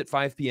 Fridays at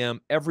 5 p.m.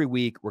 every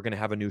week, we're going to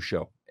have a new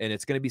show, and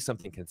it's going to be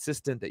something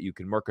consistent that you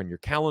can mark on your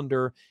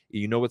calendar.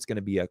 It's going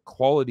to be a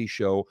quality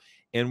show.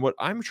 And what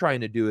I'm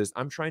trying to do is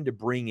I'm trying to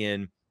bring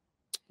in,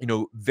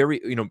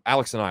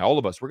 Alex and I, all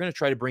of us, we're going to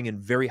try to bring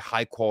in very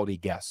high quality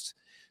guests.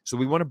 So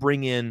we want to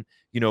bring in,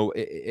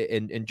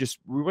 and just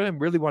we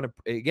really want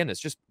to, again,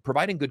 it's just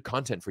providing good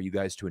content for you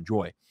guys to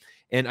enjoy.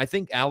 And I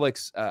think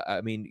Alex,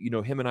 I mean,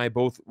 him and I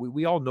both,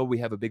 we all know we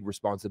have a big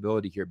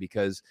responsibility here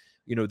because,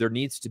 there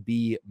needs to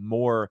be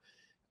more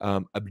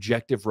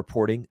objective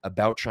reporting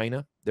about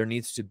China. There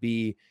needs to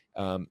be,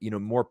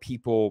 more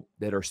people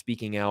that are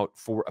speaking out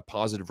for a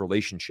positive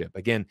relationship.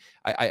 Again,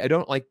 I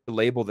don't like the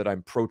label that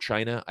I'm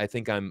pro-China. I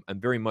think I'm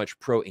very much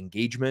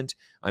pro-engagement.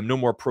 I'm no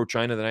more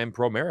pro-China than I am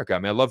pro-America. I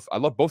mean, I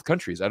love both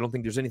countries. I don't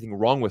think there's anything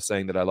wrong with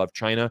saying that I love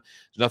China.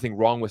 There's nothing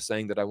wrong with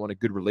saying that I want a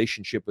good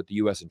relationship with the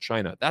U.S. and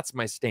China. That's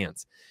my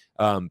stance.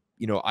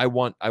 I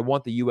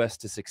want the U.S.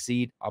 to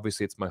succeed.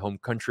 Obviously, it's my home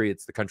country.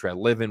 It's the country I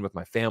live in with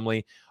my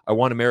family. I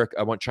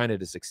want China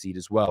to succeed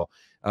as well.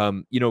 I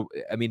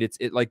mean, it's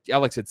like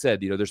Alex had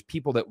said, there's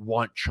people that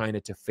want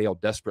China to fail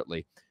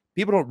desperately.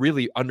 People don't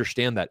really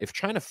understand that. If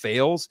China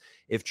fails,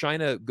 if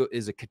China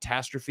is a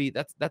catastrophe,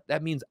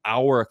 that means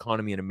our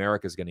economy in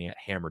America is going to get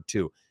hammered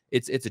too.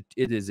 It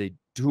is a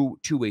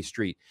two-way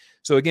street.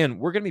 So again,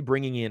 we're going to be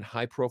bringing in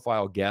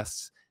high-profile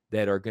guests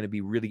that are going to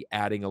be really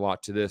adding a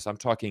lot to this. I'm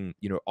talking,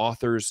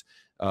 authors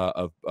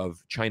of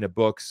China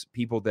books,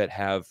 people that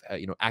have,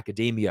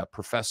 academia,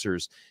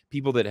 professors,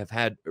 people that have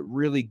had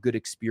really good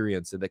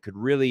experience and that could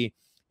really,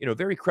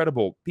 very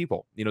credible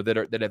people,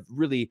 that have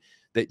really,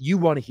 that you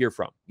want to hear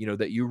from,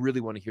 that you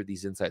really want to hear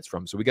these insights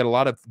from. So we got a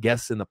lot of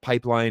guests in the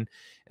pipeline.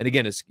 And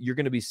again, you're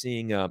going to be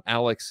seeing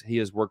Alex. He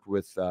has worked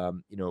with,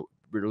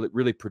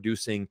 really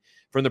producing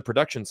from the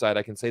production side.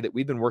 I can say that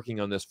we've been working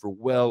on this for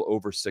well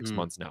over 6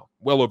 months now,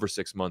 well over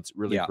 6 months,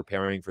 really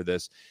preparing for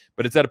this.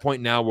 But it's at a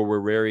point now where we're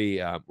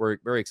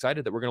very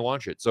excited that we're going to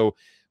launch it. So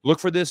look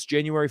for this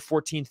January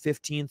 14th,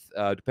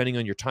 15th, depending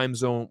on your time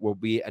zone. We'll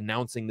be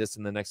announcing this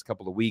in the next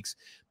couple of weeks.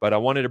 But I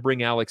wanted to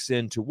bring Alex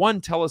in to, one,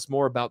 tell us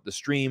more about the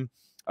stream.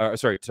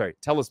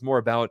 Tell us more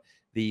about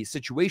the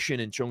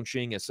situation in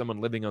Chongqing as someone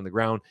living on the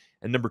ground.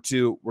 And number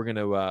two, we're going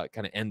to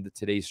kind of end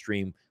today's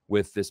stream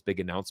with this big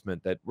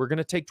announcement that we're going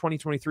to take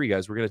 2023,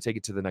 guys. We're going to take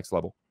it to the next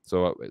level.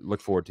 So look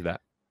forward to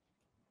that.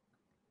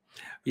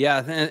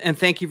 Yeah, and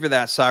thank you for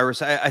that,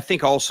 Cyrus. I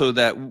think also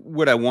that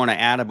what I want to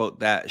add about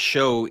that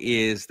show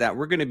is that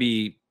we're going to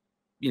be,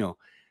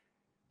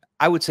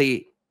 I would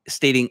say,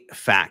 stating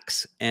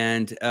facts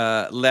and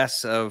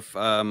less of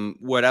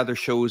what other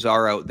shows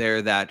are out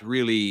there that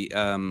really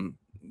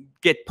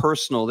get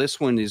personal. This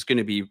one is going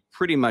to be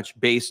pretty much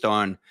based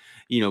on,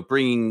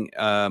 bringing,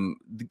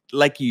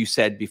 like you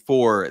said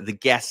before, the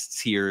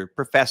guests here,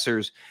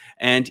 professors,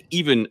 and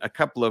even a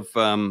couple of,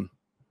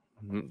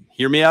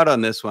 hear me out on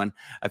this one,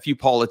 a few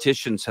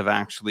politicians have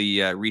actually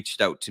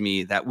reached out to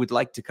me that would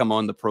like to come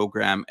on the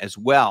program as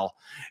well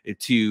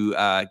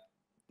to,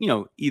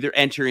 either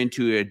enter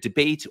into a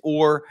debate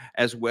or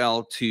as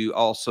well to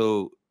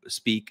also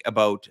speak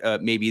about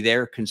maybe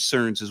their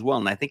concerns as well.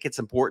 And I think it's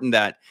important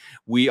that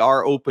we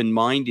are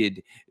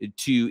open-minded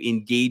to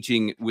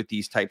engaging with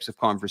these types of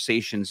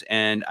conversations.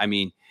 And I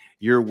mean,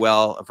 you're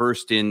well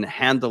versed in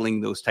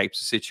handling those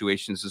types of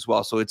situations as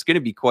well. So it's going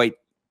to be quite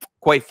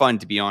fun,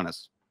 to be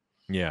honest.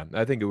 Yeah,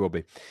 I think it will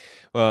be.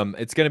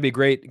 It's going to be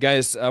great.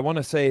 Guys, I want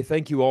to say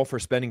thank you all for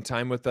spending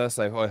time with us.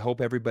 I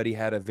hope everybody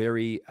had a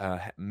very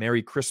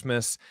Merry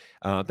Christmas.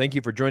 Thank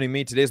you for joining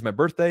me. Today's my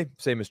birthday,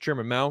 same as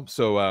Chairman Mao.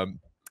 So,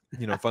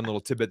 fun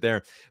little tidbit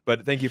there.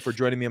 But thank you for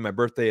joining me on my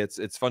birthday.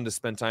 It's fun to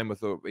spend time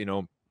with,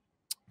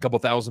 couple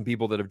thousand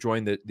people that have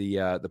joined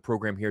the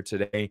program here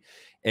today.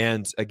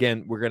 And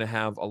again, we're going to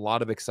have a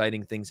lot of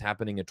exciting things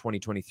happening in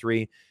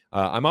 2023.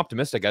 I'm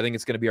optimistic. I think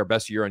it's going to be our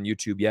best year on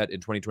YouTube yet in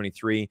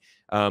 2023.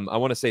 I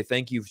want to say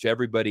thank you to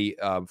everybody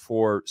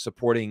for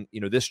supporting,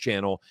 this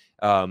channel.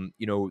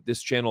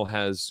 This channel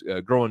has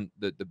grown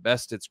the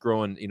best it's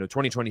grown.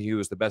 2022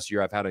 is the best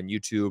year I've had on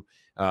YouTube.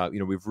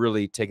 We've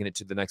really taken it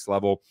to the next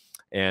level,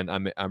 and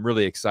I'm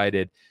really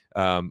excited.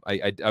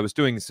 I was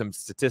doing some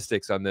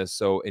statistics on this.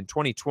 So in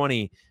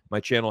 2020, my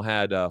channel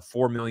had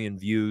 4 million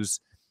views.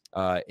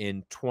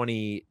 In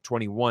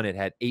 2021, it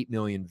had 8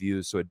 million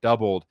views. So it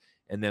doubled.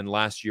 And then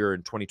last year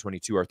in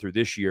 2022, or through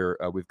this year,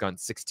 we've gotten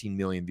 16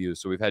 million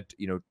views. So we've had,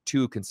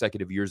 2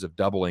 consecutive years of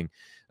doubling,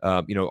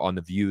 on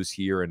the views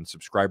here and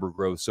subscriber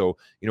growth. So,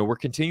 we're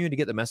continuing to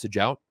get the message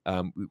out.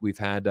 We've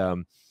had,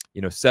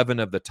 7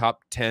 of the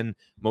top 10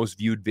 most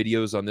viewed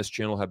videos on this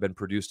channel have been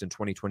produced in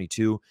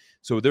 2022.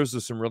 So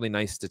there's some really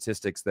nice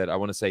statistics that I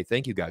want to say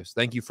thank you, guys.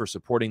 Thank you for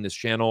supporting this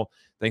channel.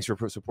 Thanks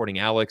for supporting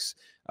Alex.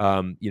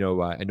 I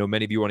know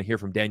many of you want to hear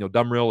from Daniel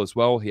Dumrill as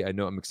well. I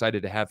know I'm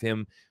excited to have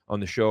him on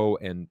the show,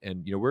 and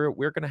we're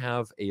going to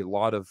have a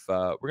lot of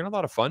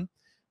fun.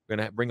 We're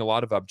going to bring a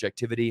lot of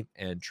objectivity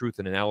and truth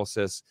and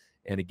analysis.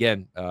 And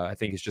again, I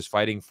think it's just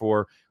fighting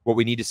for what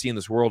we need to see in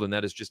this world, and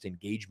that is just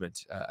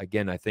engagement.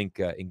 Again, I think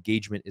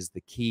engagement is the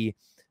key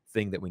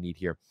thing that we need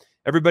here.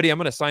 Everybody, I'm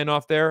going to sign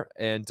off there.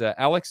 And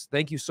Alex,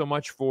 thank you so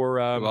much for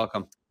You're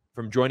welcome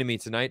from joining me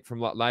tonight from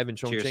live in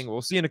Chongqing. Cheers.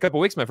 We'll see you in a couple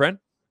of weeks, my friend.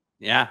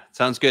 Yeah,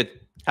 sounds good.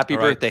 Happy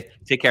birthday.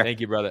 Take care.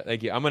 Thank you, brother.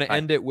 Thank you. I'm going to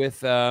end it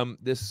with I'm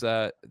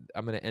going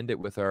to end it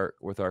with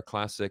our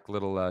classic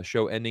little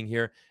show ending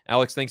here.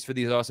 Alex, thanks for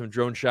these awesome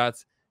drone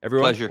shots.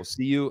 Everyone, Pleasure. We'll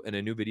see you in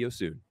a new video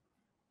soon.